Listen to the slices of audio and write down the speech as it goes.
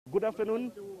Good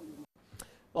afternoon.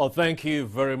 Oh, thank you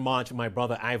very much, my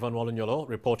brother Ivan Wolunyolo,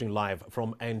 reporting live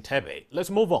from Entebbe.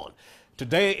 Let's move on.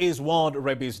 Today is World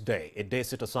Rabies Day, a day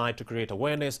set aside to create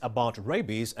awareness about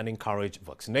rabies and encourage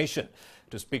vaccination.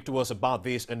 To speak to us about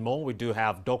this and more, we do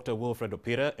have Dr. Wilfred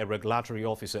Opira, a regulatory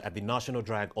officer at the National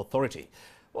Drug Authority.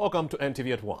 Welcome to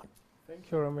NTV at 1.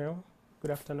 Thank you, Romeo.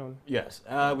 Good afternoon. Yes,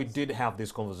 we did have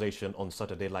this conversation on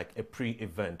Saturday, like a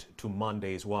pre-event to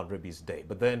Monday's World Rabies Day.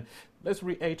 But then let's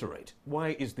reiterate,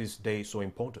 why is this day so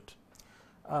important?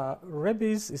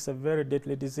 Rabies is a very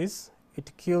deadly disease.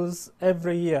 It kills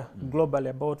every year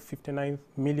globally about 59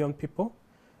 million people.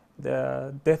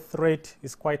 The death rate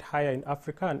is quite higher in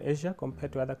Africa and Asia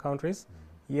compared to other countries,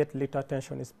 yet little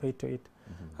attention is paid to it.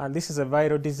 And this is a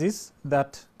viral disease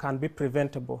that can be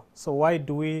preventable. So why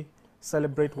do we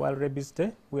celebrate World Rabies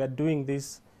Day? We are doing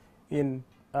this in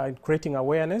creating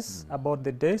awareness about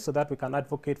the day so that we can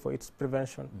advocate for its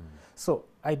prevention. So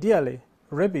ideally,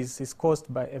 rabies is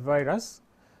caused by a virus,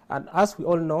 and as we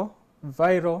all know,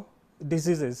 viral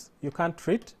diseases you can't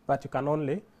treat, but you can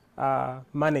only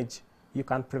manage. You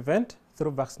can prevent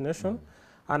through vaccination.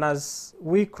 And as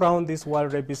we crown this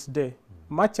World Rabies Day,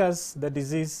 much as the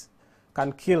disease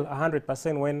can kill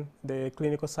 100% when the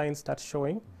clinical signs start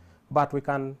showing, but we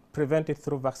can prevent it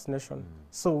through vaccination.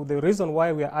 So the reason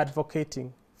why we are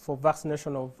advocating for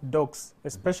vaccination of dogs,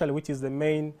 especially which is the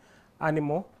main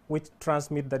animal which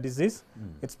transmit the disease,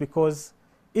 it's because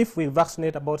if we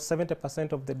vaccinate about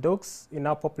 70% of the dogs in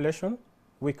our population,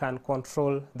 we can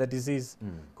control the disease.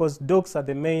 Because dogs are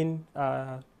the main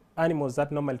animals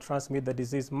that normally transmit the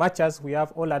disease, much as we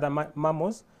have all other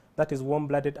mammals, that is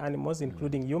warm-blooded animals,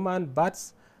 including human,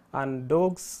 bats, and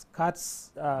dogs,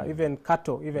 cats, even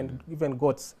cattle, even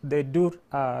goats. They do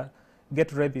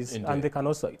get rabies. Indeed. And they can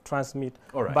also transmit.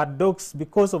 But dogs,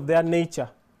 because of their nature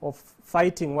of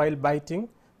fighting while biting,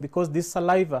 because this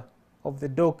saliva of the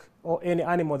dog or any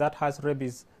animal that has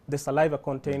rabies, the saliva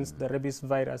contains the rabies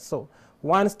virus. So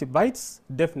once it bites,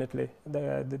 definitely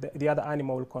the other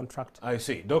animal will contract. I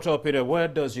see. Dr. Opira, where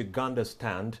does Uganda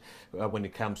stand when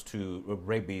it comes to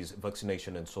rabies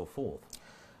vaccination and so forth?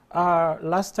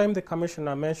 Last time the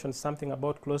commissioner mentioned something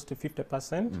about close to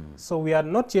 50%. So we are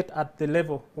not yet at the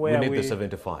level where we need the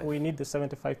 75. We need the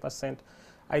 75%.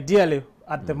 Ideally,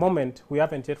 at the moment, we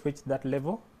haven't yet reached that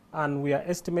level. And we are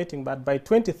estimating that by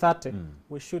 2030,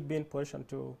 we should be in position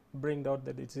to bring down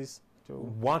the disease.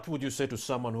 What would you say to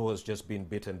someone who has just been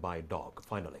bitten by a dog,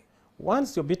 finally?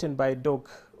 Once you're bitten by a dog,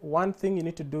 one thing you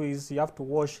need to do is you have to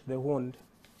wash the wound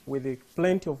with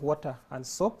plenty of water and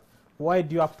soap. Why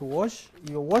do you have to wash?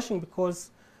 You're washing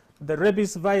because the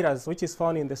rabies virus, which is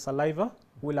found in the saliva,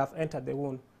 will have entered the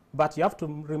wound. But you have to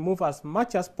remove as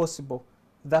much as possible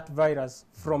that virus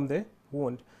from the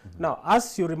wound. Now,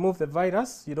 as you remove the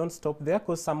virus, you don't stop there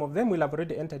because some of them will have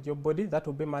already entered your body. That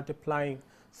will be multiplying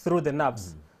through the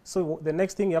nerves. So the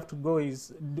next thing you have to go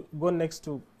is go next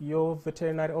to your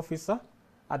veterinary officer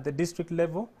at the district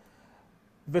level.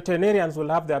 Veterinarians will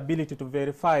have the ability to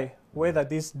verify whether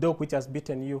this dog which has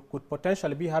bitten you could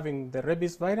potentially be having the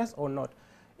rabies virus or not.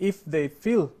 If they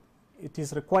feel it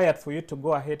is required for you to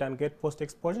go ahead and get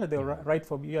post-exposure, they'll write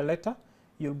for you a letter.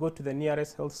 You'll go to the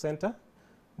nearest health center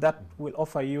that will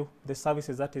offer you the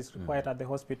services that is required at the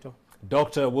hospital.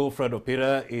 Dr. Wilfred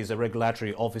Opira is a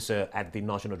regulatory officer at the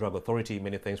National Drug Authority.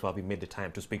 Many thanks for having made the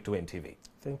time to speak to NTV.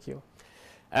 Thank you.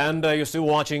 And you're still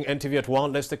watching NTV at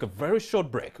 1. Let's take a very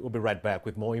short break. We'll be right back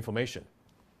with more information.